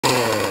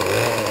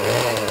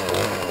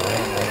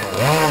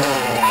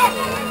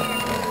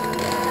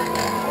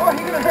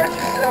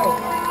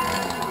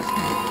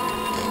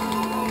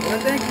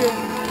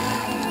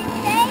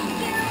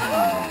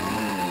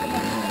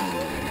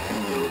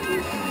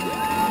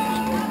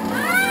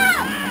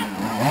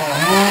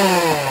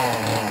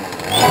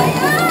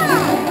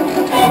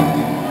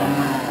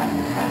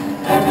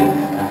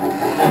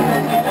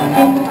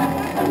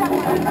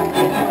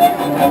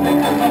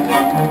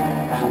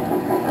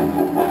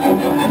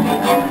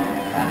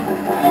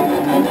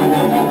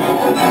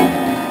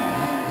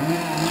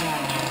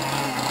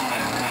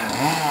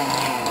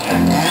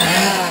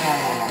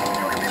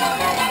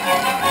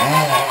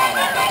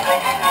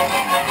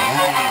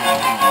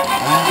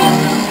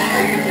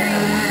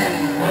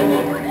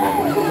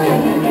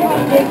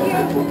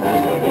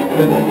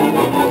didn't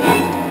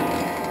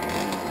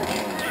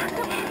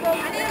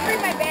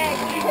bring my bag.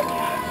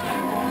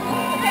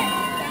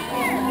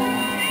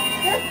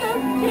 They're so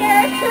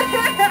scared.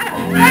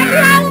 Happy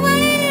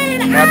Halloween!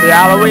 Happy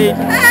Halloween!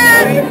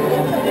 Hi!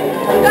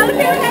 Don't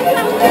you have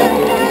something?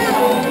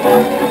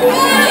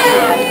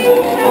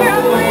 Happy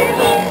Halloween!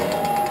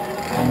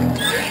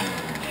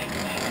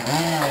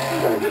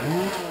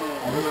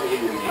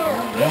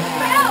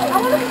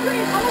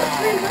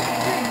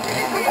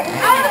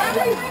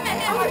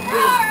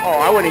 Oh,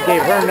 I would have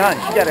gave her none.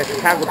 She got a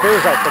Chicago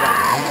Bears outfit on.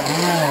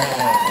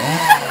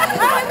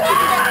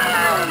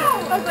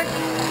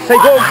 Say,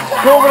 go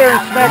over there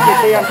and smack it.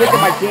 Say, I'm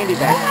taking my candy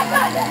back.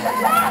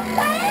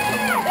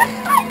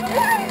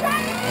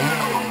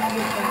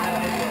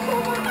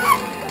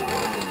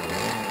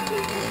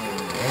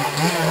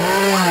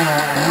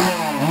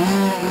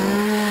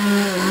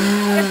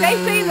 If they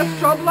see the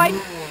strobe light,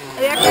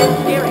 they actually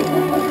scary.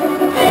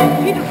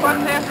 You just run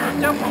past the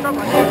strobe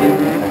light.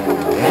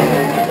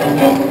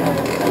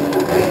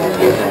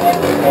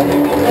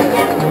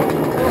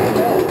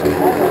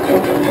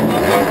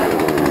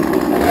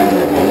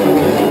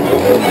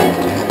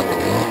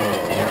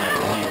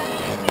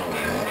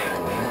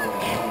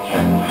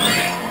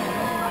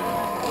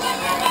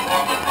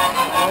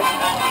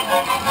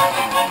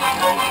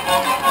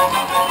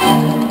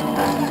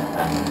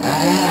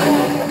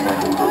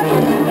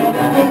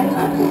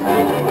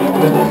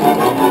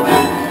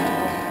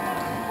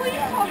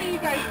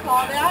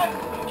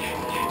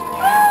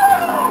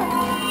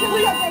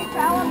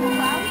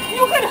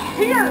 You could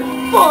hear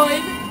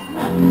Bud.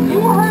 You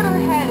heard her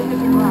head hit the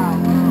ground.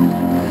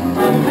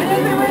 And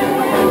then they ran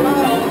away.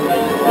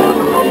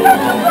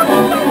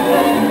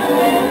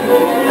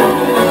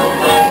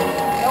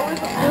 That was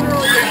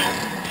literally it.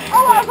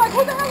 Oh, I was like,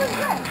 who the hell is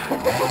that?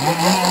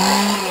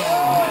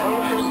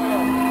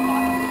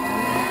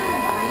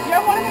 Yeah,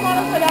 one of them on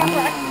upside down,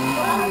 right?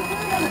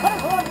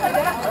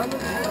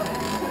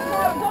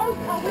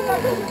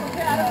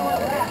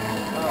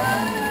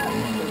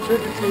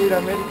 Trick or treat, I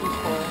made it this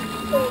far.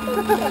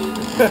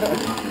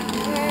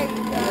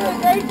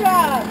 Great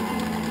job.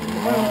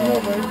 Come on,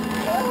 buddy.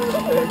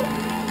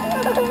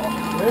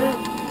 Ready?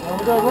 I'm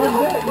gonna run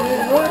back. You ready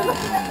to run?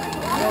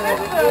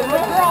 The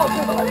girl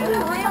just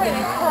screaming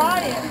and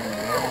crying.